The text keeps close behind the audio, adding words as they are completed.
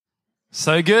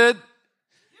So good.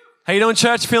 How you doing,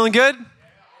 church? Feeling good?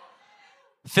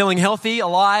 Feeling healthy,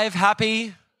 alive,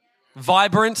 happy,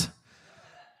 vibrant?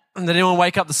 And did anyone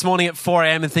wake up this morning at 4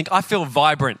 a.m. and think, I feel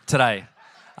vibrant today?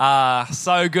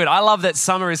 So good. I love that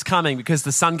summer is coming because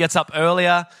the sun gets up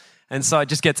earlier, and so it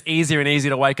just gets easier and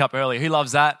easier to wake up early. Who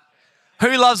loves that?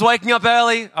 Who loves waking up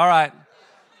early? All right.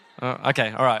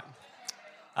 Okay, all right.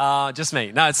 Just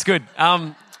me. No, it's good.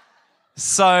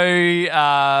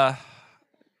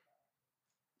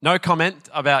 No comment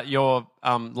about your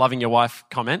loving your wife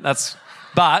comment.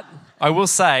 But I will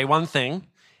say one thing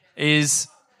is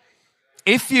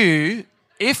if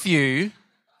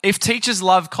teachers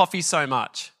love coffee so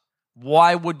much,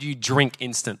 why would you drink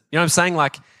instant? You know what I'm saying?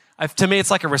 Like, to me, it's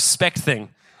like a respect thing.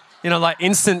 You know, like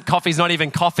instant coffee's not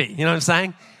even coffee. You know what I'm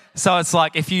saying? So it's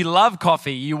like if you love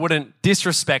coffee, you wouldn't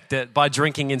disrespect it by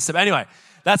drinking instant. Anyway,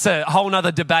 that's a whole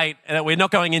nother debate that we're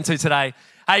not going into today.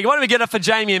 Hey, why don't we get up for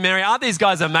Jamie and Mary? Aren't these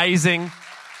guys amazing?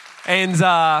 And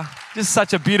just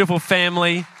such a beautiful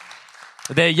family.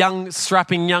 They're young,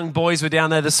 strapping young boys were down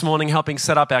there this morning helping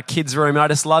set up our kids' room. And I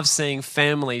just love seeing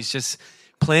families just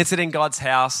planted in God's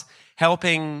house,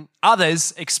 helping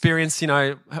others experience,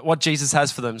 what Jesus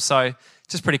has for them. So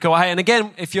just pretty cool. Hey, and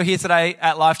again, if you're here today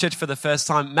at Life Church for the first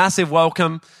time, massive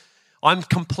welcome. I'm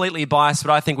completely biased,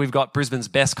 but I think we've got Brisbane's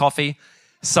best coffee.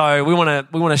 So we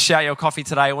want to shout your coffee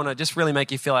today. We want to just really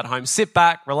make you feel at home. Sit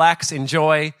back, relax,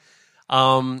 enjoy,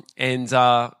 and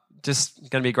just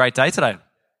going to be a great day today.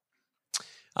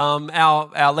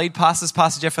 Our lead pastors,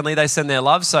 Pastor Jeff and Lee, they send their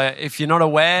love. So if you're not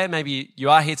aware, maybe you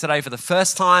are here today for the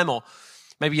first time, or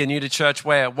maybe you're new to church.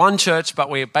 We're one church, but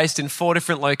we're based in 4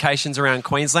 different locations around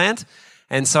Queensland.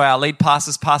 And so our lead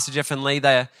pastors, Pastor Jeff and Lee,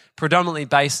 they're predominantly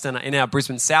based in our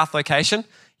Brisbane South location.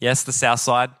 Yes, the south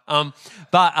side.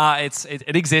 But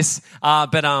it exists.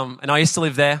 And I used to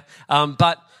live there.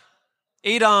 But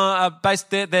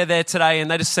they're there today,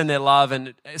 and they just send their love,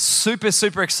 and super,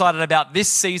 super excited about this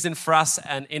season for us.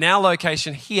 And in our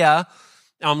location here,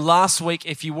 last week,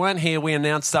 if you weren't here, we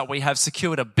announced that we have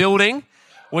secured a building,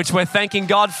 which we're thanking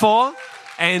God for.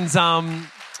 And so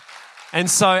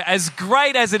as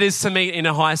great as it is to meet in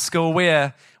a high school,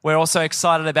 we're also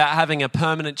excited about having a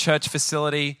permanent church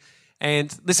facility.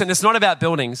 And listen, it's not about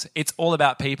buildings, it's all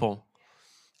about people.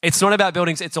 It's not about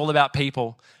buildings, it's all about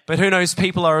people. But who knows,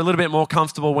 people are a little bit more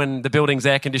comfortable when the building's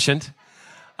air-conditioned.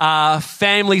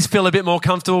 Families feel a bit more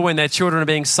comfortable when their children are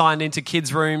being signed into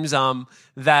kids' rooms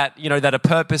that are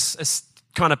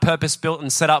purpose-built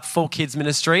and set up for kids'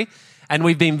 ministry. And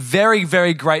we've been very,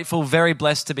 very grateful, very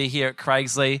blessed to be here at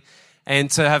Craigsley and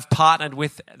to have partnered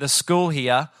with the school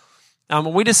here.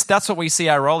 That's what we see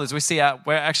our role is.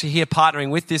 We're actually here partnering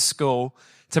with this school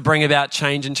to bring about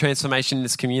change and transformation in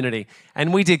this community.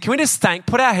 And we did. Can we just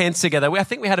put our hands together? I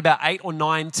think we had about 8 or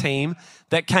 9 team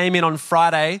that came in on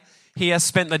Friday here,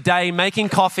 spent the day making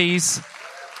coffees,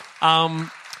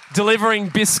 delivering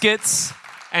biscuits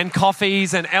and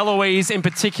coffees, and Eloise in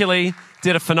particular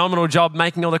did a phenomenal job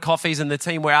making all the coffees, and the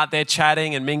team were out there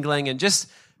chatting and mingling. And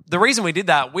just the reason we did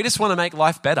that, we just want to make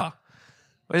life better.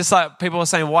 We're just like, people are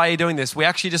saying, why are you doing this? We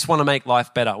actually just want to make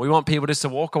life better. We want people just to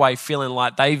walk away feeling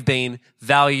like they've been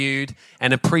valued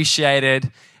and appreciated.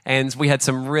 And we had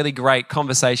some really great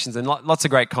conversations and lots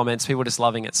of great comments. People just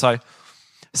loving it. So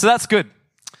that's good.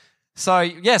 So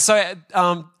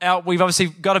we've obviously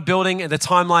got a building, and the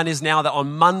timeline is now that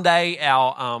on Monday,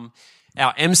 our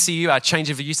MCU, our change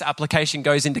of use application,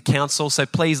 goes into council. So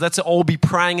please, let's all be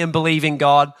praying and believing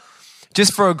God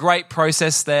just for a great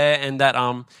process there, and that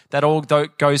all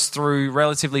goes through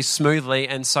relatively smoothly.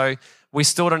 And so we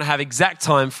still don't have exact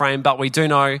time frame, but we do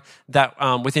know that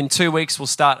within 2 weeks we'll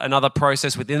start another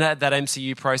process within that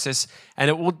MCU process, and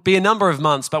it will be a number of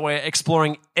months, but we're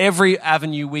exploring every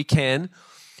avenue we can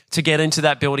to get into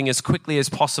that building as quickly as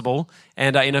possible.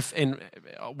 And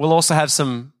we'll also have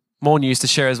some more news to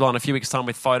share as well in a few weeks' time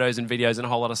with photos and videos and a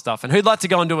whole lot of stuff. And who'd like to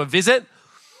go and do a visit?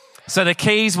 So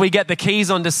we get the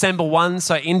keys on December 1.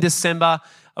 So in December,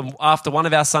 after one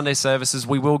of our Sunday services,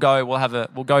 we'll go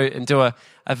and do a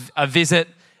visit,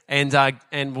 and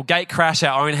we'll gate crash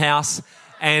our own house,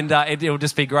 and it'll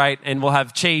just be great, and we'll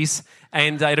have cheese,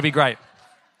 and it'll be great.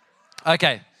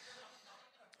 Okay.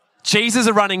 Cheese is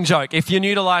a running joke. If you're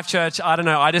new to Life Church, I don't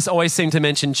know, I just always seem to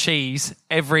mention cheese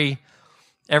every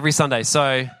Sunday.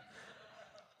 So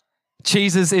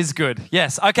cheese is good.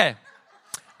 Yes. Okay.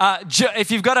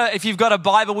 If you've got a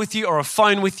Bible with you, or a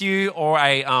phone with you, or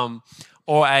a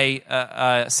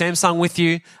Samsung with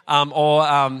you,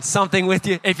 or something with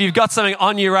you, if you've got something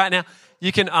on you right now,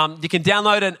 you can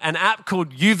download an app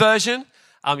called YouVersion.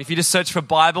 If you just search for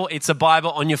Bible, it's a Bible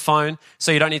on your phone,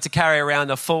 so you don't need to carry around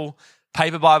a full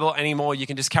paper Bible anymore. You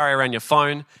can just carry around your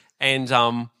phone and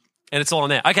it's all in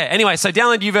there. Okay, anyway, so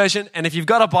download YouVersion, and if you've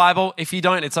got a Bible, if you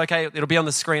don't, it's okay. It'll be on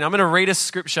the screen. I'm going to read a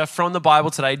scripture from the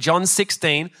Bible today, John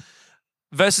 16,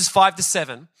 verses 5 to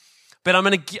 7. But I'm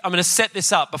going to set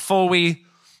this up before we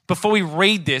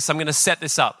read this. I'm going to set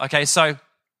this up. Okay, so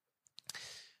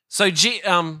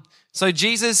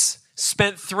Jesus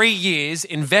spent 3 years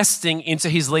investing into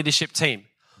his leadership team.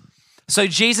 So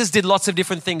Jesus did lots of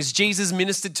different things. Jesus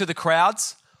ministered to the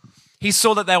crowds. He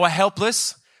saw that they were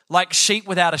helpless, like sheep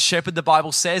without a shepherd, the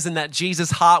Bible says, and that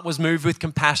Jesus' heart was moved with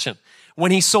compassion.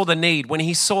 When he saw the need, when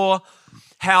he saw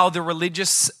how the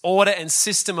religious order and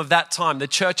system of that time, the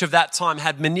church of that time,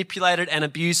 had manipulated and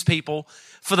abused people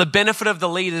for the benefit of the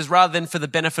leaders rather than for the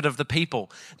benefit of the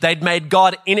people. They'd made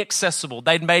God inaccessible.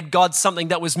 They'd made God something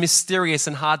that was mysterious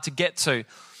and hard to get to.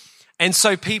 And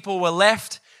so people were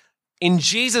left, in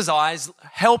Jesus' eyes,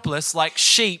 helpless like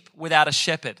sheep without a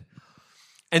shepherd.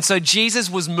 And so Jesus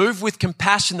was moved with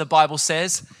compassion, the Bible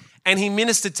says, and he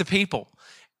ministered to people.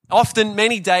 Often,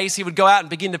 many days, he would go out and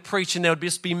begin to preach, and there would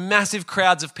just be massive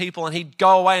crowds of people, and he'd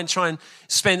go away and try and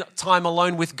spend time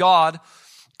alone with God,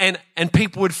 and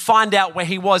people would find out where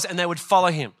he was, and they would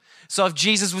follow him. So if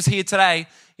Jesus was here today,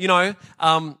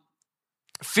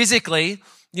 physically,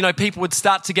 people would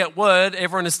start to get word.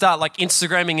 Everyone would start like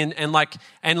Instagramming and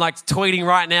tweeting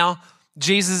right now,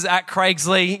 Jesus at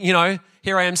Craigsley,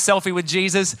 here I am, selfie with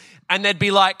Jesus. And there'd be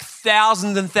like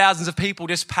thousands and thousands of people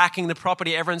just packing the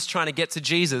property. Everyone's trying to get to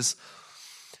Jesus.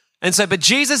 But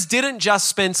Jesus didn't just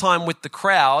spend time with the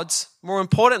crowds. More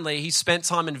importantly, he spent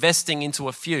time investing into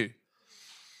a few.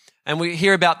 And we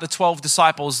hear about the 12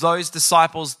 disciples, those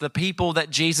disciples, the people that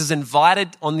Jesus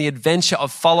invited on the adventure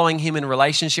of following him in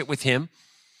relationship with him.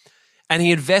 And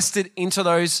he invested into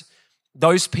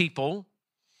those people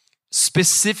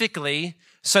specifically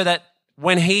so that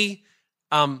when he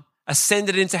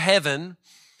ascended into heaven,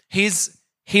 his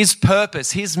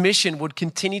purpose, his mission would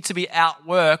continue to be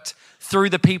outworked through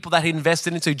the people that he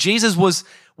invested into. Jesus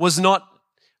was not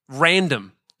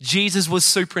random. Jesus was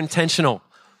super intentional.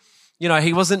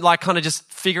 He wasn't like kind of just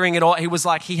figuring it all. He was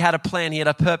like, he had a plan, he had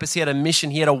a purpose, he had a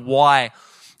mission, he had a why,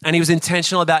 and he was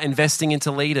intentional about investing into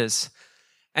leaders.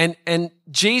 And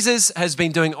Jesus has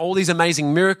been doing all these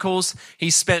amazing miracles. He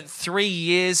spent 3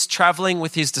 years traveling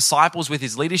with his disciples, with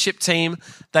his leadership team.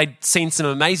 They'd seen some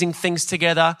amazing things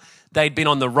together. They'd been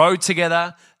on the road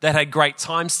together. They'd had great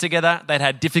times together. They'd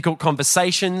had difficult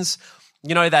conversations.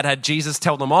 They'd had Jesus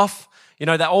tell them off.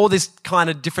 That all this kind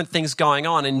of different things going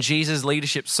on in Jesus'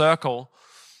 leadership circle.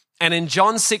 And in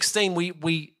John 16,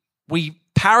 we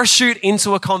parachute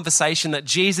into a conversation that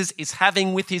Jesus is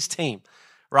having with his team,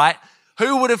 right?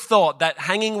 Who would have thought that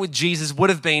hanging with Jesus would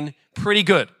have been pretty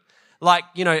good? Like,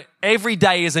 every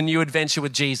day is a new adventure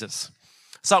with Jesus.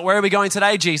 So where are we going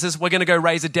today, Jesus? We're going to go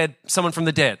raise someone from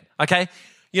the dead, okay?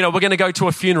 We're going to go to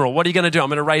a funeral. What are you going to do? I'm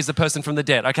going to raise the person from the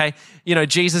dead, okay?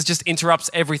 Jesus just interrupts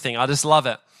everything. I just love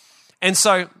it. And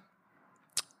so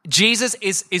Jesus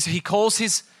he calls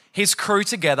his crew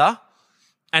together,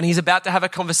 and he's about to have a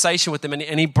conversation with them,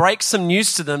 and he breaks some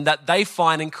news to them that they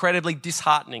find incredibly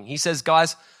disheartening. He says,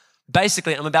 guys,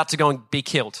 basically, I'm about to go and be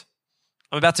killed.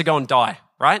 I'm about to go and die,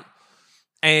 right?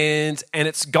 And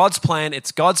it's God's plan.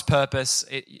 It's God's purpose.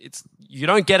 You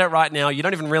don't get it right now. You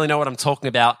don't even really know what I'm talking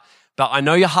about. But I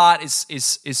know your heart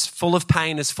is full of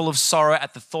pain, is full of sorrow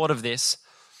at the thought of this.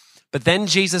 But then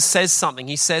Jesus says something.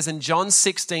 He says in John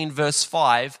 16, verse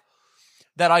 5,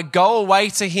 that I go away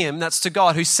to him, that's to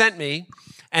God, who sent me,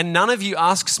 and none of you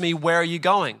asks me, where are you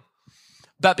going?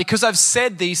 But because I've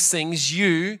said these things,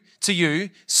 to you,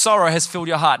 sorrow has filled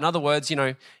your heart. In other words,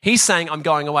 he's saying, I'm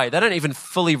going away. They don't even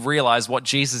fully realize what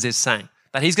Jesus is saying,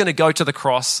 that he's going to go to the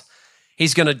cross.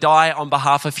 He's going to die on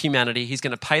behalf of humanity. He's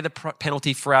going to pay the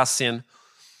penalty for our sin.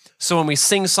 So when we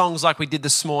sing songs like we did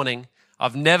this morning,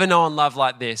 I've never known love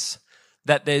like this,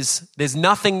 that there's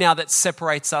nothing now that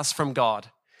separates us from God.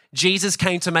 Jesus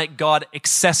came to make God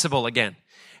accessible again.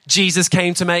 Jesus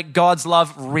came to make God's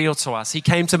love real to us. He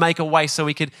came to make a way so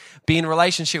we could be in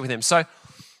relationship with him. So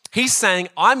he's saying,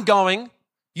 I'm going.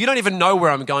 You don't even know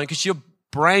where I'm going because your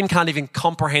brain can't even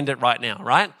comprehend it right now,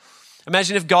 right?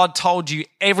 Imagine if God told you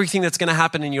everything that's going to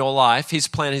happen in your life, his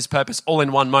plan, his purpose, all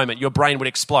in one moment. Your brain would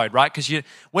explode, right? Because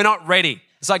we're not ready.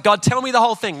 It's like, God, tell me the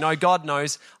whole thing. No, God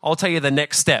knows. I'll tell you the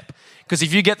next step. Because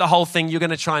if you get the whole thing, you're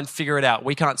going to try and figure it out.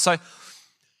 We can't. So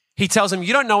he tells him,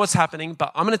 you don't know what's happening,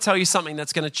 but I'm going to tell you something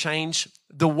that's going to change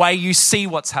the way you see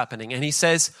what's happening. And he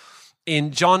says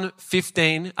in John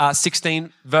 16,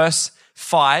 verse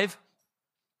 5,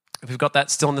 if we've got that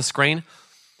still on the screen,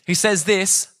 he says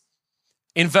this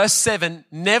in verse 7,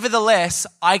 nevertheless,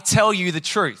 I tell you the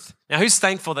truth. Now, who's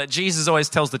thankful that Jesus always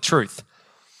tells the truth?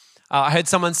 I heard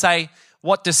someone say,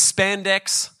 what do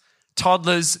spandex,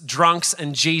 toddlers, drunks,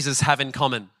 and Jesus have in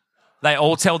common? They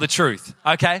all tell the truth,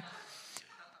 okay?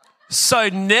 So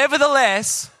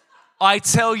nevertheless, I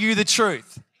tell you the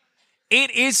truth.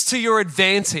 It is to your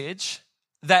advantage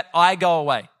that I go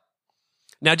away.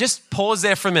 Now just pause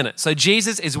there for a minute. So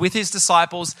Jesus is with his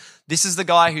disciples. This is the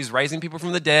guy who's raising people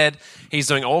from the dead. He's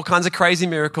doing all kinds of crazy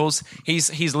miracles.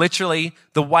 He's literally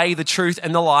the way, the truth,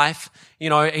 and the life. You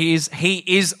know, he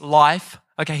is life.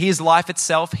 Okay, he is life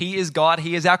itself. He is God.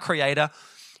 He is our creator.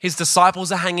 His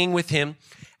disciples are hanging with him.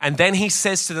 And then he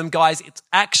says to them, guys, it's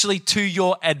actually to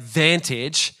your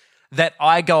advantage that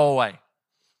I go away.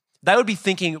 They would be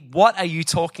thinking, what are you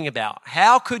talking about?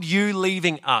 How could you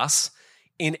leaving us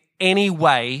in any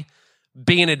way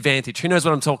be an advantage? Who knows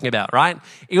what I'm talking about, right?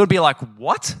 It would be like,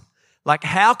 what? Like,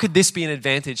 how could this be an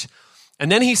advantage?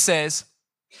 And then he says,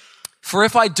 for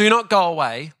if I do not go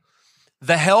away,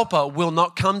 the helper will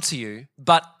not come to you,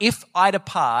 but if I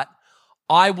depart,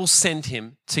 I will send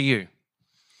him to you.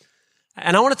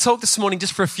 And I want to talk this morning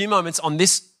just for a few moments on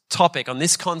this topic, on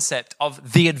this concept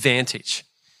of the advantage.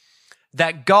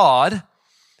 That God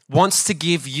wants to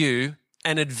give you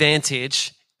an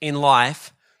advantage in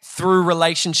life through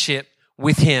relationship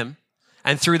with him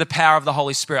and through the power of the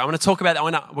Holy Spirit. I'm going to talk about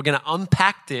that. We're going to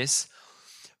unpack this,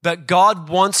 but God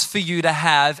wants for you to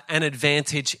have an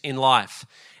advantage in life.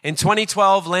 In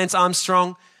 2012, Lance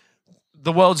Armstrong,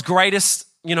 the world's greatest,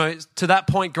 to that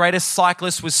point, greatest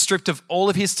cyclist, was stripped of all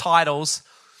of his titles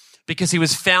because he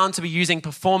was found to be using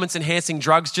performance-enhancing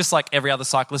drugs, just like every other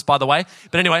cyclist, by the way.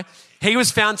 But anyway, he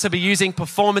was found to be using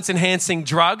performance-enhancing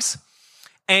drugs,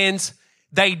 and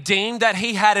they deemed that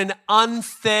he had an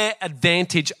unfair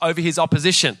advantage over his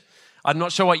opposition. I'm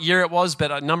not sure what year it was,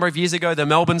 but a number of years ago, the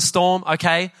Melbourne Storm,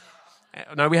 okay?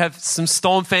 I know we have some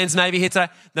Storm fans maybe here today.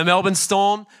 The Melbourne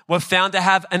Storm were found to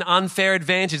have an unfair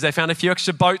advantage. They found a few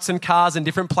extra boats and cars in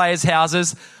different players'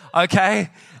 houses, okay?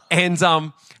 And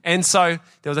so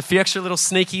there was a few extra little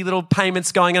sneaky little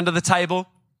payments going under the table.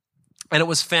 And it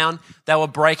was found they were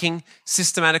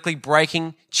systematically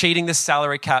breaking, cheating the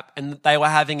salary cap, and they were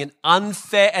having an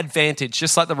unfair advantage,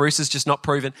 just like the Roosters, just not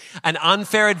proven. An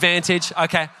unfair advantage,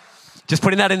 okay? Just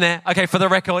putting that in there. Okay, for the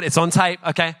record, it's on tape,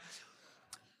 okay?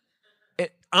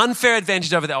 Unfair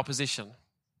advantage over the opposition.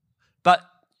 But,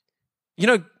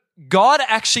 God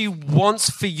actually wants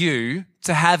for you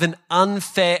to have an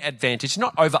unfair advantage,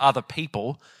 not over other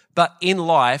people, but in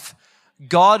life.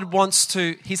 God wants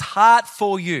his heart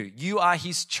for you. You are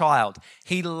his child.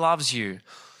 He loves you.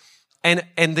 And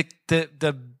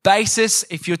the basis,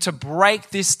 if you're to break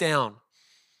this down,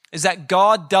 is that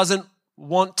God doesn't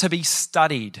want to be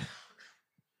studied.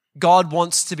 God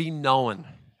wants to be known.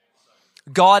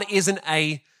 God isn't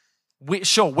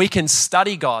sure, we can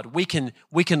study God. We can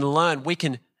learn. We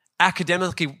can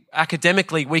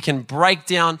academically, we can break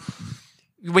down.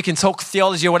 We can talk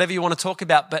theology or whatever you want to talk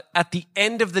about. But at the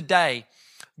end of the day,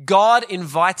 God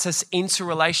invites us into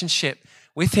relationship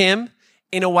with him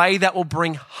in a way that will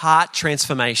bring heart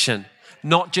transformation,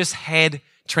 not just head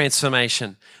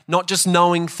transformation, not just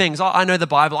knowing things. Oh, I know the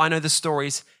Bible. I know the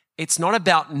stories. It's not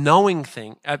about knowing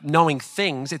things.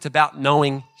 It's about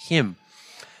knowing him.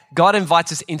 God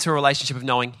invites us into a relationship of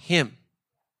knowing him.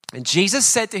 And Jesus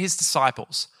said to his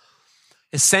disciples,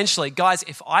 essentially, guys,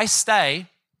 if I stay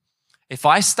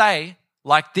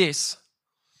like this,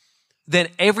 then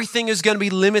everything is going to be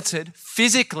limited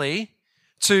physically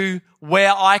to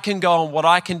where I can go and what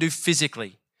I can do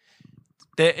physically.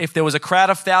 If there was a crowd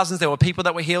of thousands, there were people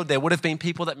that were healed, there would have been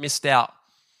people that missed out.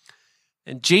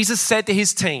 And Jesus said to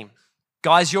his team,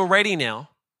 guys, you're ready now.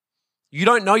 You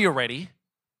don't know you're ready.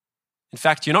 In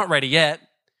fact, you're not ready yet,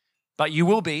 but you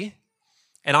will be.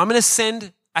 And I'm going to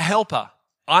send a helper.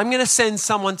 I'm going to send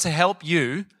someone to help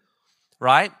you,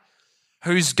 right?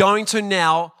 Who's going to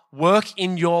now work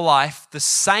in your life the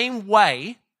same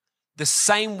way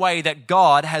that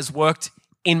God has worked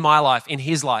in my life, in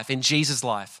his life, in Jesus'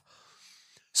 life.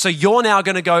 So you're now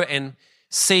going to go and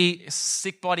see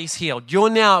sick bodies healed. You're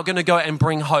now going to go and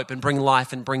bring hope and bring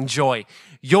life and bring joy.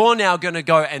 You're now going to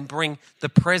go and bring the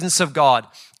presence of God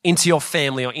into your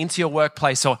family or into your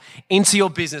workplace or into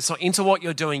your business or into what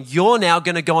you're doing. You're now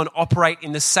going to go and operate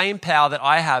in the same power that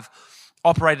I have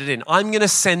operated in. I'm going to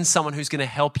send someone who's going to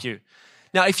help you.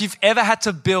 Now, if you've ever had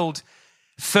to build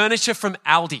furniture from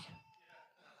Aldi,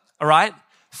 all right?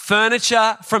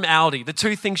 Furniture from Aldi. The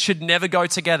two things should never go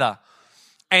together.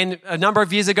 And a number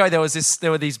of years ago, there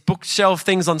were these bookshelf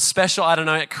things on special, I don't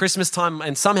know, at Christmas time,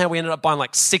 and somehow we ended up buying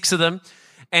like 6 of them.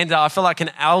 And I feel like an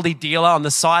Aldi dealer on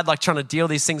the side, like trying to deal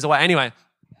these things away. Anyway,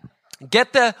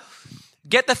 get the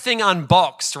get the thing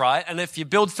unboxed, right? And if you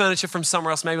build furniture from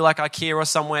somewhere else, maybe like IKEA or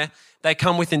somewhere, they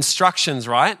come with instructions,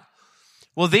 right?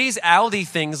 Well, these Aldi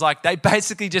things, like they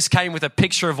basically just came with a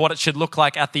picture of what it should look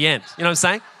like at the end. You know what I'm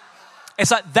saying?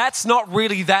 It's like, that's not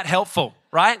really that helpful,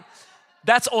 right?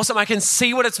 That's awesome. I can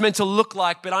see what it's meant to look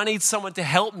like, but I need someone to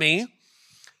help me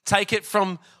take it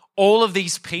from all of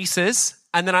these pieces.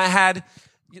 And then I had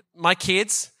my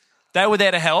kids, they were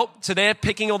there to help. So they're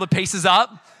picking all the pieces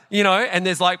up, you know, and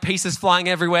there's like pieces flying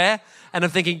everywhere. And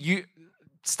I'm thinking, you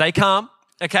stay calm,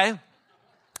 okay?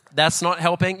 That's not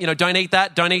helping. You know, don't eat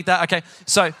that. Okay.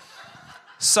 So,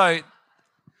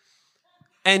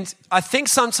 and I think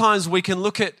sometimes we can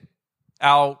look at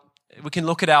our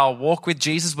walk with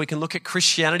Jesus. We can look at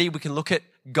Christianity. We can look at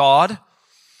God,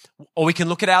 or we can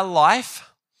look at our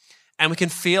life, and we can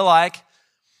feel like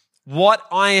what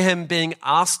I am being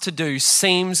asked to do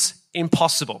seems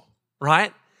impossible,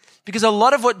 right? Because a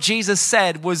lot of what Jesus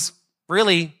said was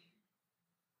really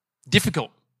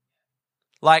difficult.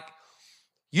 Like,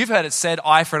 you've heard it said,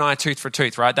 eye for an eye, tooth for a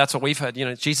tooth, right? That's what we've heard. You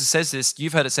know, Jesus says this.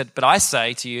 You've heard it said, but I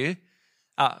say to you,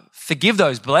 forgive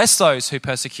those, bless those who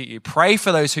persecute you, pray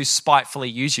for those who spitefully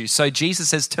use you. So Jesus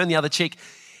says, turn the other cheek.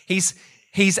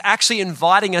 He's actually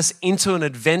inviting us into an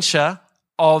adventure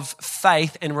of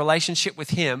faith and relationship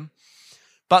with him.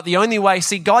 But the only way,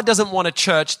 see, God doesn't want a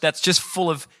church that's just full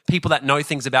of people that know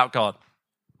things about God.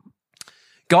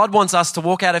 God wants us to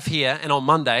walk out of here and on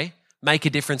Monday, make a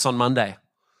difference on Monday.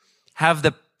 Have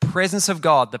the presence of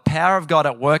God, the power of God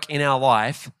at work in our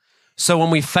life. So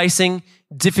when we're facing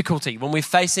difficulty, when we're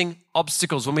facing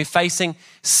obstacles, when we're facing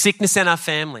sickness in our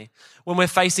family, when we're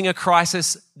facing a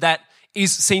crisis that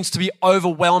seems to be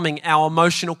overwhelming our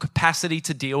emotional capacity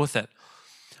to deal with it,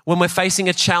 when we're facing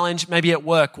a challenge maybe at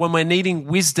work, when we're needing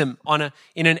wisdom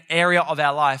in an area of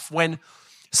our life, when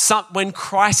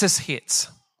crisis hits,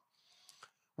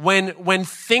 when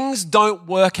things don't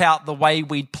work out the way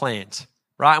we'd planned,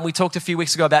 right? And we talked a few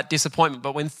weeks ago about disappointment,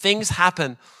 but when things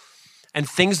happen and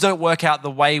things don't work out the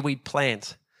way we'd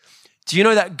planned, do you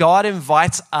know that God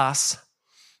invites us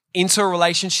into a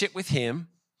relationship with him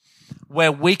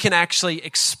where we can actually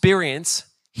experience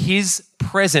his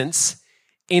presence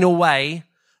in a way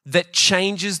that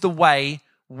changes the way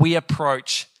we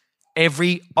approach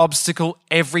every obstacle,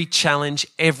 every challenge,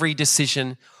 every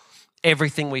decision,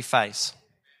 everything we face.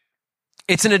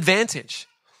 It's an advantage.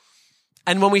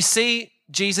 And when we see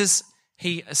Jesus,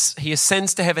 he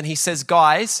ascends to heaven, he says,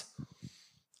 guys,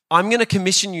 I'm going to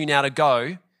commission you now to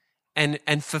go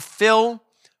and fulfill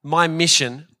my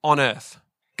mission on earth.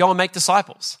 Go and make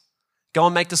disciples. Go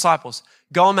and make disciples.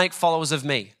 Go and make followers of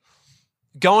me.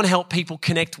 Go and help people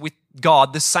connect with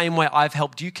God the same way I've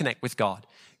helped you connect with God.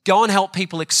 Go and help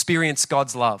people experience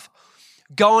God's love.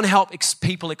 Go and help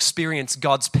people experience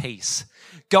God's peace.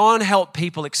 Go and help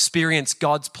people experience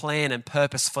God's plan and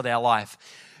purpose for their life.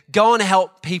 Go and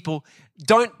help people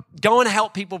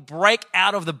break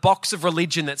out of the box of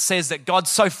religion that says that God's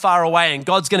so far away and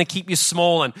God's going to keep you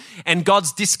small and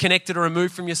God's disconnected or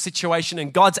removed from your situation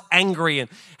and God's angry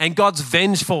and God's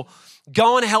vengeful.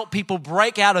 Go and help people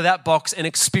break out of that box and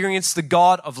experience the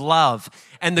God of love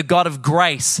and the God of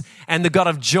grace and the God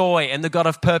of joy and the God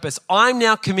of purpose. I'm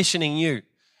now commissioning you.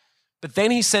 But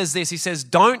then he says this, he says,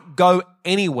 don't go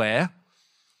anywhere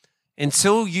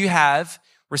until you have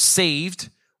received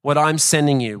what I'm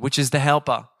sending you, which is the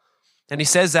helper. And he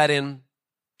says that in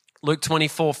Luke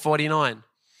 24:49.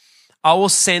 I will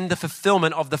send the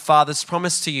fulfillment of the Father's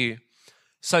promise to you.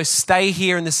 So stay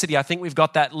here in the city. I think we've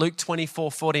got that, Luke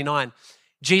 24:49.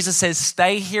 Jesus says,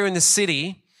 stay here in the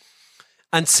city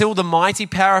until the mighty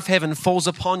power of heaven falls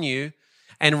upon you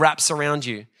and wraps around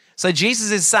you. So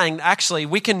Jesus is saying, actually,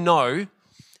 we can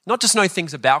not just know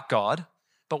things about God,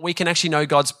 but we can actually know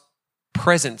God's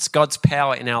presence, God's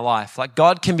power in our life. Like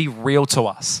God can be real to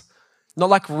us. Not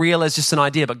like real as just an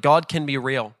idea, but God can be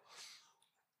real.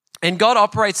 And God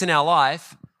operates in our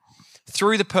life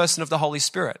through the person of the Holy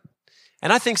Spirit.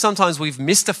 And I think sometimes we've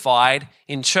mystified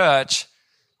in church,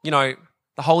 the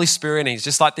Holy Spirit, and he's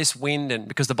just like this wind, and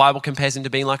because the Bible compares him to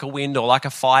being like a wind or like a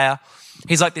fire,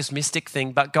 he's like this mystic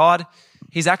thing. But God,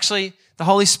 the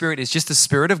Holy Spirit is just the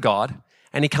Spirit of God,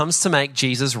 and he comes to make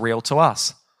Jesus real to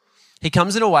us. He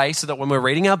comes in a way so that when we're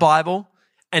reading our Bible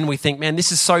and we think, man,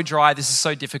 this is so dry, this is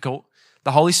so difficult,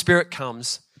 the Holy Spirit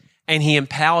comes and he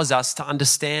empowers us to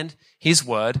understand his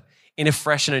word in a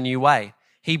fresh and a new way.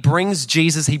 He brings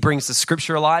Jesus, he brings the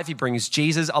scripture alive, he brings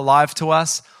Jesus alive to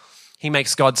us. He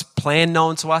makes God's plan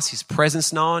known to us, his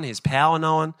presence known, his power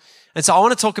known. And so I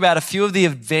want to talk about a few of the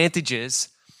advantages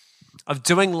of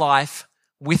doing life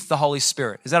with the Holy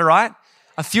Spirit. Is that all right?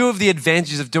 A few of the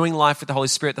advantages of doing life with the Holy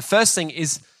Spirit. The first thing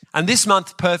is, and this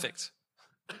month, perfect.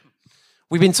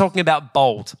 We've been talking about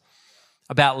bold,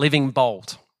 about living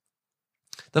bold.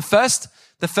 The first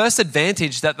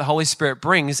advantage that the Holy Spirit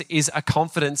brings is a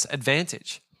confidence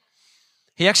advantage.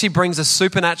 He actually brings a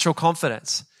supernatural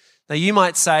confidence. Now, you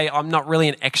might say, I'm not really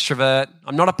an extrovert.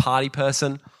 I'm not a party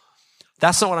person.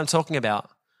 That's not what I'm talking about.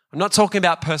 I'm not talking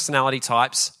about personality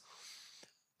types.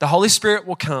 The Holy Spirit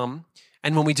will come,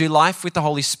 and when we do life with the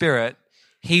Holy Spirit,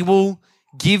 He will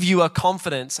give you a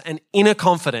confidence, an inner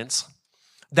confidence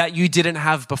that you didn't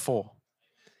have before.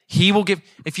 He will give,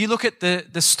 if you look at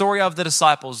the story of the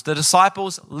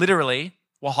disciples literally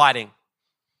were hiding.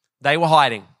 They were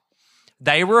hiding.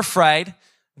 They were afraid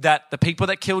that the people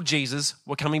that killed Jesus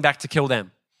were coming back to kill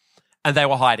them. And they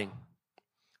were hiding,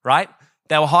 right?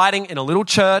 They were hiding in a little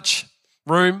church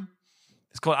room.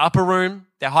 It's called upper room.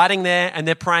 They're hiding there and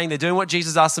they're praying. They're doing what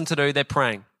Jesus asked them to do. They're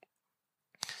praying.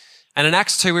 And in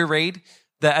Acts 2, we read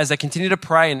that as they continue to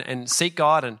pray and seek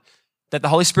God, and that the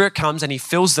Holy Spirit comes and He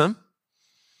fills them.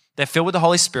 They're filled with the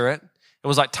Holy Spirit. It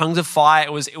was like tongues of fire.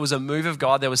 It was a move of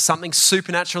God. There was something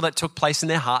supernatural that took place in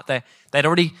their heart. They'd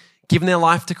already given their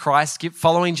life to Christ,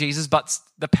 following Jesus, but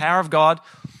the power of God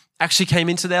actually came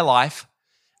into their life.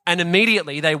 And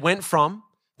immediately they went from,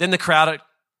 then the crowd,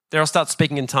 they all start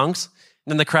speaking in tongues.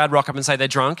 And then the crowd rock up and say they're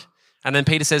drunk. And then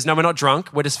Peter says, no, we're not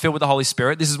drunk. We're just filled with the Holy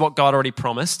Spirit. This is what God already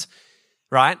promised,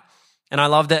 right? And I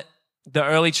love that the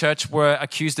early church were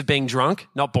accused of being drunk,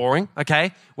 not boring,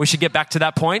 okay? We should get back to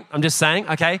that point. I'm just saying,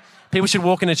 okay? People should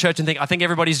walk into church and think, I think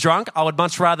everybody's drunk. I would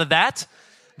much rather that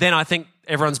than I think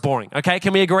everyone's boring, okay?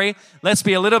 Can we agree? Let's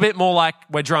be a little bit more like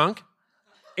we're drunk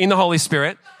in the Holy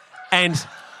Spirit, and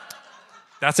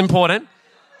that's important,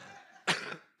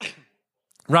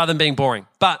 rather than being boring.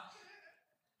 But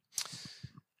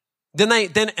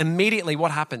then immediately what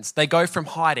happens? They go from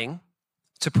hiding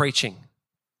to preaching,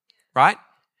 right?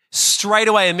 Straight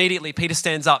away, immediately, Peter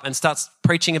stands up and starts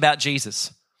preaching about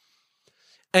Jesus.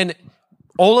 And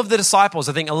all of the disciples,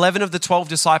 I think 11 of the 12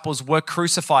 disciples were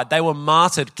crucified. They were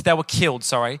martyred. They were killed,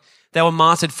 sorry. They were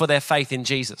martyred for their faith in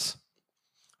Jesus.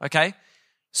 Okay?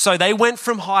 So they went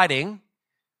from hiding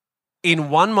in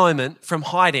one moment, from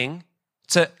hiding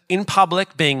to in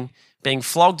public, being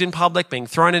flogged in public, being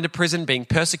thrown into prison, being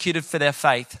persecuted for their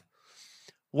faith.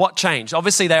 What changed?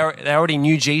 Obviously, they already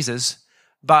knew Jesus,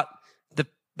 but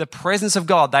the presence of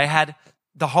God, they had,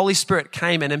 the Holy Spirit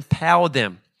came and empowered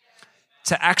them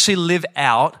to actually live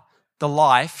out the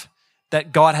life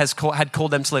that God had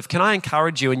called them to live. Can I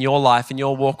encourage you in your life, in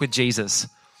your walk with Jesus,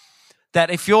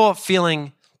 that if you're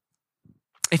feeling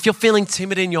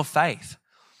timid in your faith,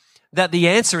 that the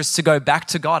answer is to go back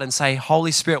to God and say,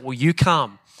 Holy Spirit, will you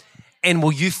come and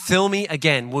will you fill me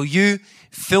again? Will you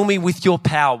fill me with your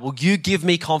power? Will you give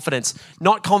me confidence?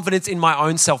 Not confidence in my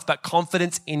own self, but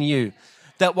confidence in you.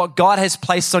 That what God has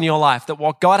placed on your life, that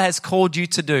what God has called you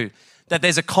to do, that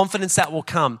there's a confidence that will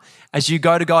come as you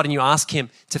go to God and you ask Him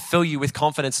to fill you with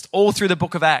confidence. All through the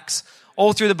book of Acts.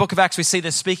 All through the book of Acts, we see they're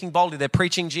speaking boldly. They're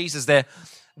preaching Jesus. They're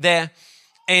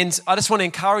and I just want to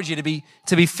encourage you to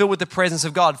be filled with the presence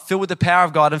of God, filled with the power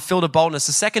of God, and filled with boldness.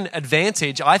 The second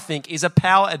advantage, I think, is a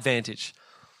power advantage.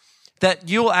 That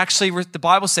you'll actually, the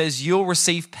Bible says you'll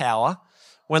receive power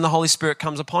when the Holy Spirit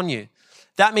comes upon you.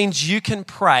 That means you can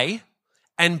pray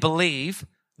and believe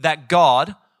that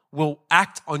God will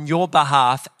act on your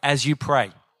behalf as you pray.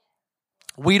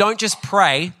 We don't just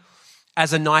pray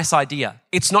as a nice idea.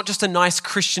 It's not just a nice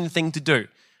Christian thing to do,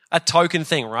 a token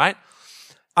thing, right?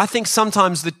 I think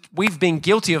sometimes that we've been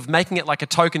guilty of making it like a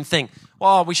token thing.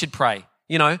 Well, we should pray,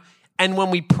 And when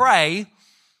we pray,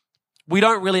 we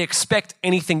don't really expect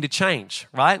anything to change,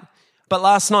 right? But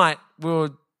last night, we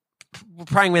were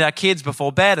praying with our kids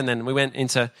before bed, and then we went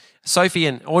into Sophie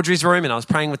and Audrey's room, and I was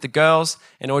praying with the girls,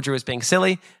 and Audrey was being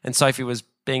silly, and Sophie was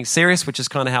being serious, which is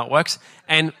kind of how it works.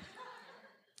 And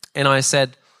I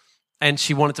said, and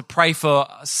she wanted to pray for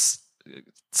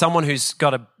someone who's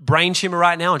got a brain tumor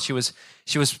right now, and she was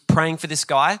praying for this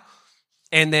guy,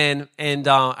 and then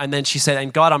she said,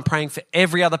 and God, I'm praying for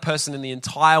every other person in the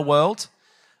entire world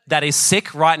that is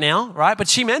sick right now, right? But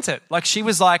she meant it. Like she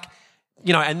was like,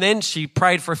 and then she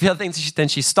prayed for a few other things. Then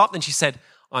she stopped and she said,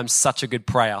 I'm such a good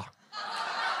prayer.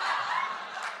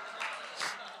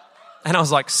 And I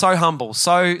was like, so humble,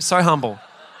 so humble.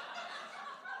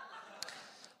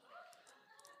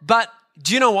 But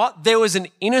do you know what? There was an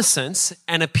innocence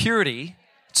and a purity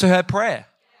to her prayer.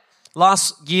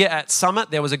 Last year at Summit,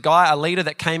 there was a leader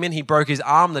that came in. He broke his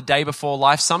arm the day before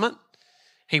Life Summit.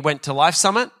 He went to Life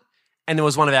Summit, and there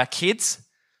was one of our kids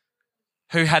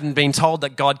who hadn't been told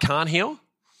that God can't heal,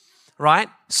 right?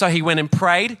 So he went and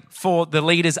prayed for the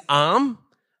leader's arm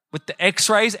with the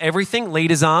x-rays, everything,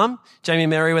 leader's arm. Jamie and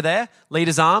Mary were there.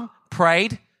 Leader's arm,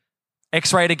 prayed,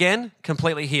 X-rayed again,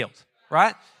 completely healed,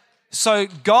 right? So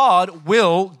God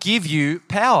will give you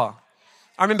power.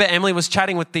 I remember Emily was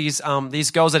chatting with these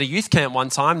girls at a youth camp one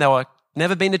time. They were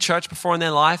never been to church before in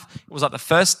their life. It was like the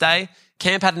first day.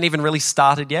 Camp hadn't even really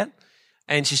started yet.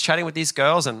 And she's chatting with these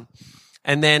girls and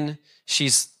then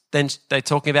they're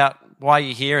talking about, why are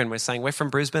you here? And we're saying, we're from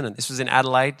Brisbane and this was in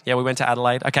Adelaide. Yeah, we went to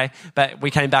Adelaide. Okay, but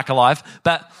we came back alive.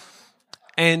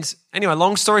 And anyway,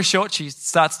 long story short, she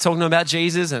starts talking about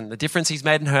Jesus and the difference he's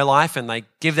made in her life, and they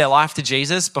give their life to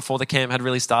Jesus before the camp had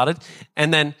really started.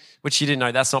 And then, which you didn't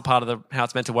know, that's not part of how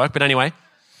it's meant to work, but anyway.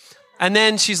 And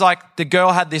then she's like, the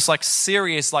girl had this like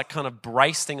serious like kind of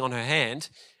brace thing on her hand,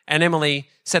 and Emily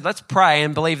said, let's pray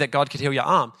and believe that God could heal your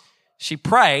arm. She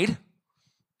prayed,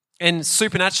 and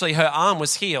supernaturally her arm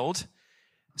was healed,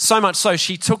 so much so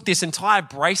she took this entire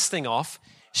brace thing off.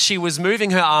 She was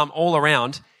moving her arm all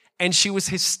around, and she was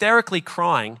hysterically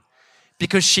crying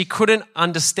because she couldn't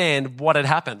understand what had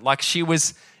happened. Like she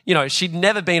was, she'd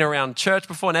never been around church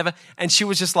before, never. And she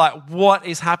was just like, what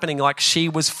is happening? Like she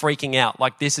was freaking out.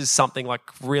 Like this is something like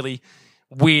really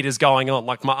weird is going on.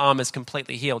 Like my arm is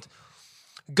completely healed.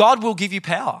 God will give you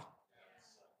power.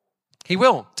 He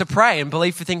will, to pray and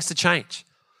believe for things to change.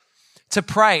 To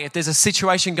pray if there's a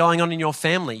situation going on in your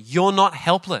family, you're not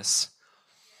helpless.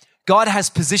 God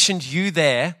has positioned you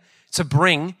there to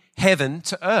bring heaven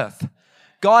to earth.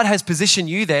 God has positioned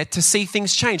you there to see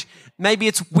things change. Maybe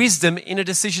it's wisdom in a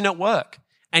decision at work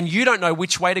and you don't know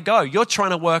which way to go. You're trying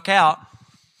to work out,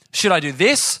 should I do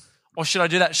this or should I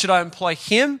do that? Should I employ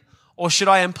him or should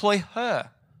I employ her?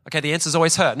 Okay, the answer is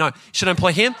always her. No, should I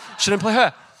employ him? Should I employ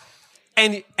her?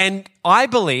 And I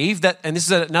believe that, and this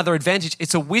is another advantage,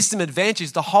 it's a wisdom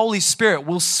advantage. The Holy Spirit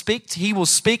will speak, he will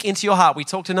speak into your heart. We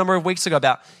talked a number of weeks ago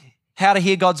about how to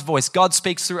hear God's voice. God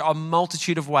speaks through a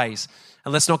multitude of ways.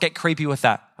 And let's not get creepy with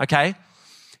that, okay?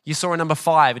 You saw a number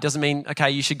 5. It doesn't mean, okay,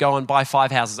 you should go and buy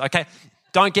 5 houses, okay?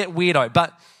 Don't get weirdo,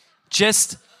 but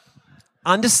just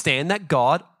understand that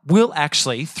God will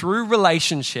actually, through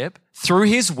relationship, through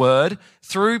his word,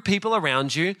 through people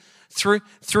around you,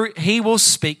 he will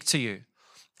speak to you.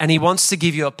 And he wants to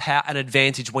give you an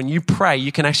advantage. When you pray,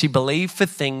 you can actually believe for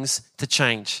things to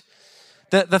change.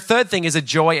 The third thing is a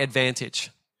joy advantage.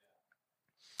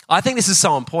 I think this is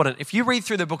so important. If you read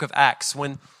through the book of Acts,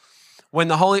 when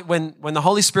the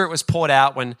Holy Spirit was poured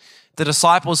out, when the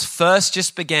disciples first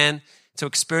just began to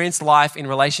experience life in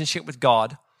relationship with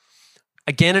God,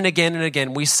 again and again and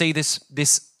again, we see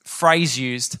this phrase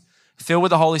used, filled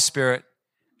with the Holy Spirit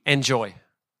and joy.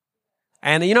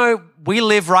 And we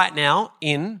live right now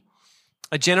in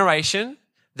a generation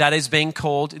that is being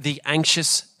called the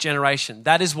anxious generation.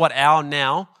 That is what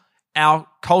our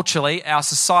culturally, our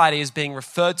society is being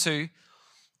referred to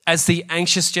as the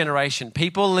anxious generation.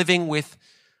 People living with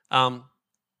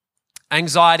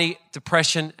anxiety,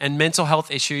 depression, and mental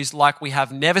health issues like we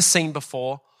have never seen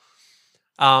before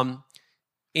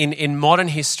in modern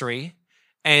history.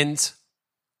 And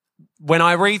when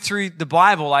I read through the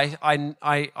Bible,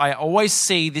 I always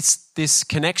see this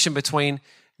connection between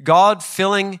God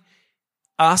filling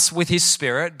us with his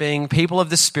Spirit, being people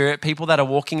of the Spirit, people that are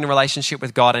walking in a relationship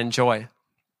with God and joy.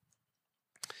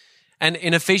 And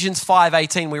in Ephesians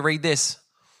 5:18, we read this.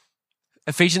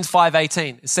 Ephesians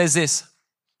 5:18, it says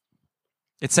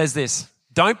this.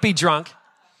 Don't be drunk.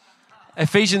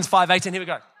 Ephesians 5:18, here we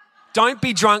go. Don't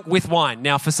be drunk with wine.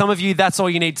 Now, for some of you, that's all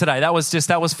you need today. That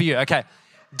was for you. Okay.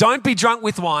 Don't be drunk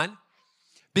with wine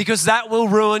because that will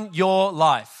ruin your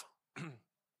life.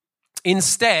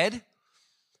 Instead,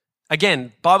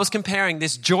 again, Bible's comparing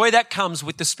this joy that comes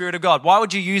with the Spirit of God. Why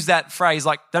would you use that phrase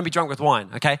like, don't be drunk with wine,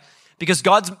 okay? Because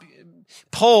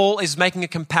Paul is making a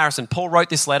comparison. Paul wrote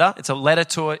this letter. It's a letter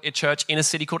to a church in a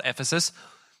city called Ephesus.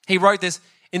 He wrote this,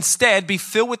 instead, be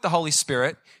filled with the Holy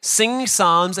Spirit, singing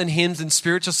psalms and hymns and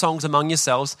spiritual songs among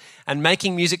yourselves and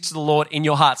making music to the Lord in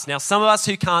your hearts. Now, some of us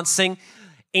who can't sing,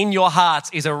 in your hearts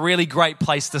is a really great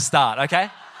place to start, okay?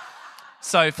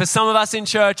 So for some of us in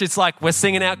church, it's like we're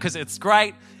singing out because it's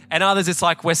great. And others, it's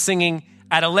like we're singing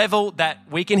at a level that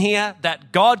we can hear,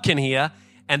 that God can hear,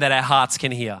 and that our hearts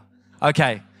can hear.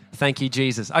 Okay, thank you,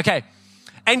 Jesus. Okay,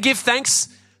 and give thanks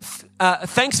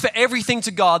for everything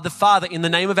to God the Father in the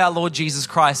name of our Lord Jesus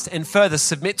Christ, and further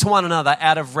submit to one another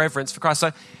out of reverence for Christ.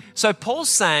 So Paul's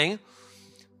saying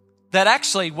that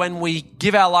actually when we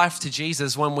give our life to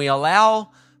Jesus, when we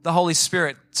allow the Holy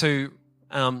Spirit to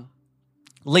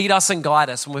lead us and guide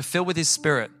us, when we're filled with his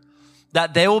Spirit,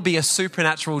 that there will be a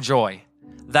supernatural joy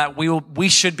that we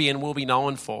should be and will be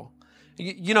known for.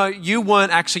 You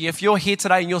weren't actually, if you're here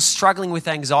today and you're struggling with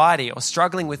anxiety or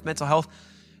struggling with mental health,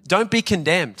 don't be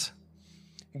condemned.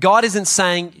 God isn't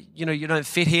saying, you don't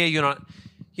fit here,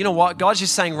 you know what? God's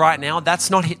just saying right now, that's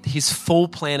not his full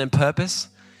plan and purpose.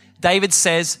 David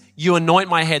says, you anoint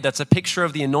my head. That's a picture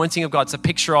of the anointing of God. It's a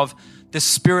picture of the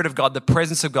Spirit of God, the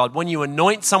presence of God. When you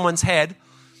anoint someone's head,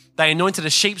 they anointed a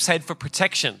sheep's head for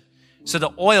protection. So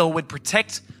the oil would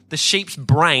protect the sheep's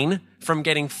brain from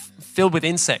getting filled with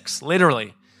insects,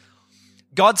 literally.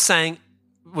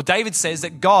 David says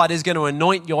that God is going to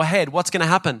anoint your head. What's going to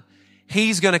happen?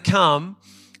 He's going to come,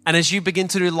 and as you begin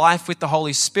to do life with the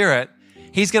Holy Spirit,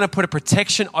 He's going to put a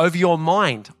protection over your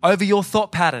mind, over your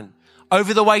thought pattern,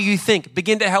 over the way you think.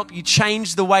 Begin to help you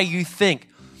change the way you think.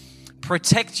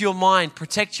 Protect your mind,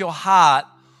 protect your heart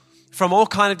from all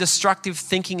kind of destructive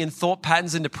thinking and thought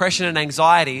patterns and depression and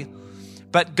anxiety.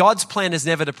 But God's plan is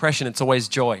never depression, it's always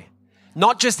joy.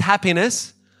 Not just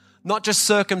happiness, not just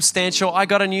circumstantial, I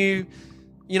got a new,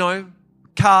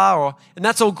 car, and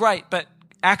that's all great, but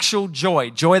actual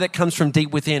joy that comes from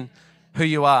deep within who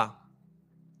you are.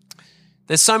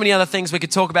 There's so many other things we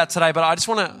could talk about today, but I just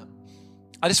want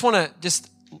to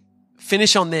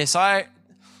finish on this.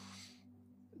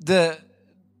 The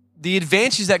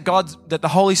advantage that the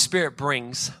Holy Spirit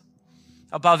brings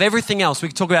above everything else. We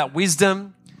can talk about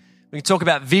wisdom. We can talk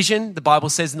about vision. The Bible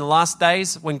says in the last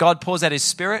days, when God pours out His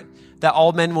Spirit, that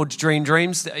old men will dream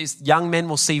dreams, young men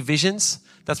will see visions.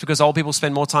 That's because old people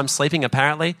spend more time sleeping,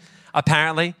 apparently.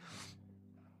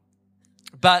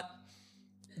 But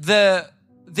the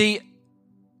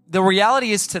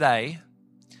reality is today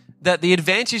that the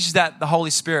advantage that the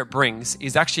Holy Spirit brings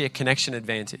is actually a connection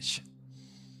advantage.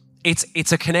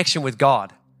 It's a connection with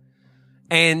God.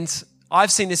 And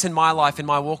I've seen this in my life, in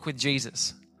my walk with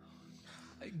Jesus.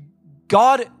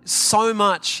 God so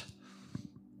much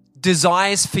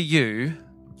desires for you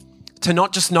to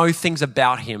not just know things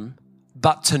about Him,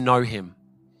 but to know Him.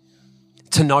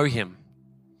 To know Him.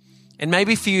 And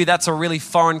maybe for you, that's a really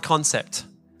foreign concept.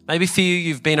 Maybe for you,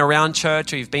 you've been around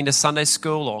church or you've been to Sunday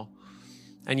school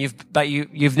but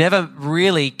you've never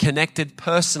really connected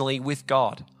personally with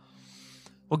God.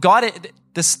 Well, God,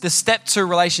 the step to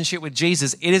relationship with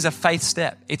Jesus, it is a faith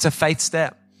step. It's a faith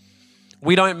step.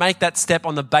 We don't make that step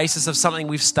on the basis of something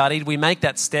we've studied. We make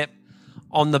that step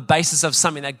on the basis of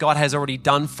something that God has already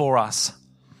done for us.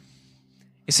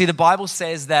 You see, the Bible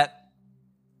says that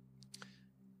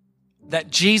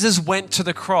Jesus went to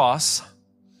the cross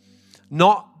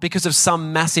not because of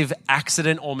some massive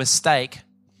accident or mistake,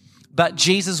 but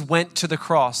Jesus went to the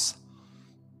cross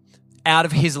out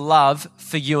of His love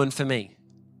for you and for me.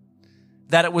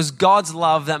 That it was God's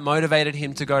love that motivated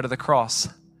Him to go to the cross.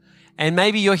 And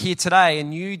maybe you're here today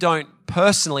and you don't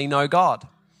personally know God.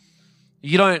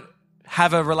 You don't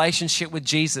have a relationship with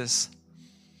Jesus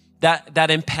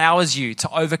that empowers you to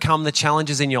overcome the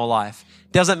challenges in your life.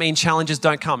 Doesn't mean challenges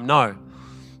don't come, no.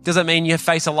 Doesn't mean you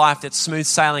face a life that's smooth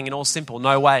sailing and all simple,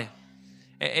 no way.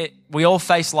 We all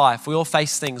face life, we all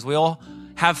face things, we all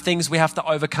have things we have to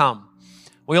overcome.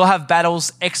 We all have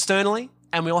battles externally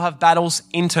and we all have battles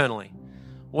internally.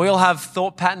 We all have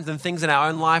thought patterns and things in our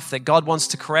own life that God wants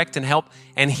to correct and help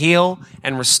and heal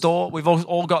and restore. We've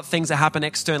all got things that happen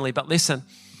externally, but listen,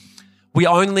 we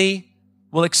only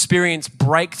will experience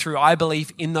breakthrough, I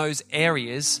believe, in those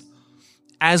areas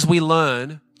as we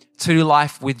learn to do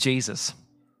life with Jesus.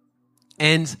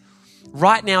 And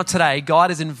right now today,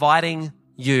 God is inviting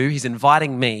you, He's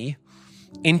inviting me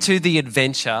into the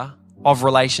adventure of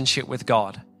relationship with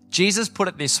God. Jesus put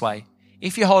it this way: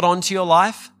 if you hold on to your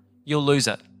life, you'll lose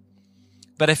it.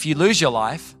 But if you lose your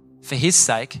life for His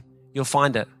sake, you'll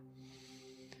find it.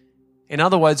 In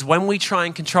other words, when we try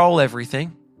and control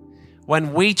everything,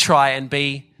 when we try and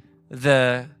be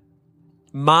the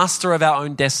master of our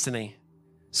own destiny,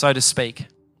 so to speak,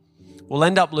 we'll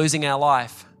end up losing our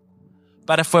life.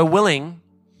 But if we're willing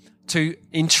to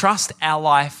entrust our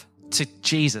life to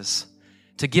Jesus,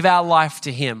 to give our life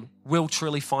to Him, we'll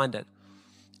truly find it.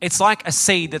 It's like a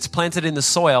seed that's planted in the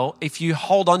soil. If you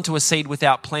hold on to a seed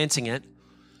without planting it,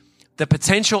 the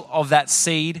potential of that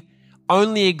seed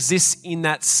only exists in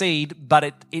that seed,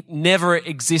 but it never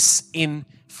exists in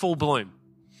full bloom.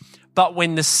 But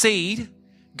when the seed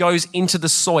goes into the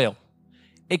soil,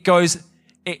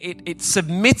 it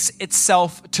submits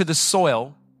itself to the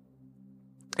soil.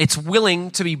 It's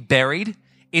willing to be buried.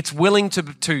 It's willing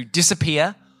to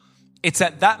disappear. It's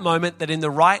at that moment that in the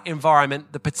right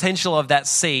environment, the potential of that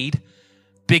seed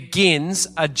begins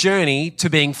a journey to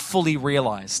being fully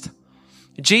realized.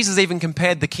 Jesus even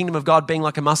compared the kingdom of God being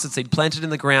like a mustard seed planted in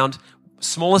the ground,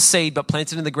 smallest seed, but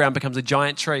planted in the ground becomes a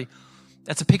giant tree.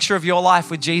 That's a picture of your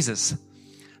life with Jesus.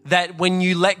 That when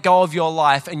you let go of your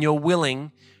life and you're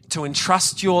willing to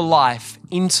entrust your life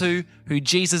into who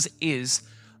Jesus is,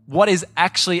 what is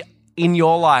actually in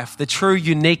your life, the true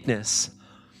uniqueness,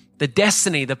 the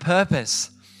destiny, the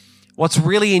purpose, what's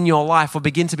really in your life will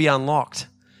begin to be unlocked.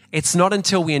 It's not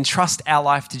until we entrust our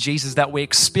life to Jesus that we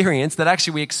experience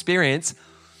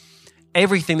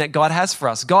everything that God has for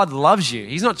us. God loves you.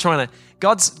 He's not trying to,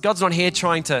 God's not here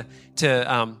trying to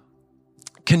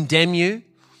condemn you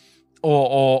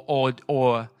or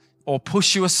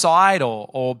push you aside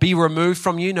or be removed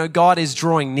from you. No, God is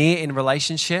drawing near in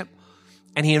relationship,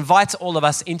 and he invites all of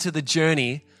us into the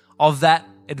journey of that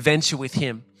adventure with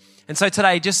him. And so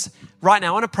today, just right now,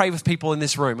 I want to pray with people in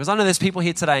this room, because I know there's people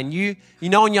here today, and you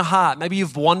know in your heart, maybe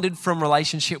you've wandered from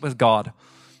relationship with God,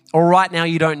 or right now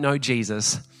you don't know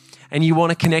Jesus, and you want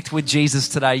to connect with Jesus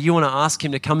today. You want to ask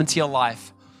him to come into your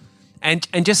life and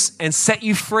set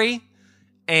you free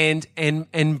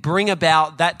and bring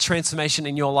about that transformation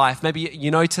in your life. Maybe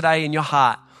you know today in your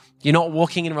heart, you're not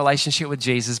walking in relationship with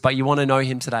Jesus, but you want to know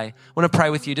him today. I want to pray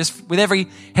with you, just with every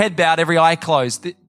head bowed, every eye closed.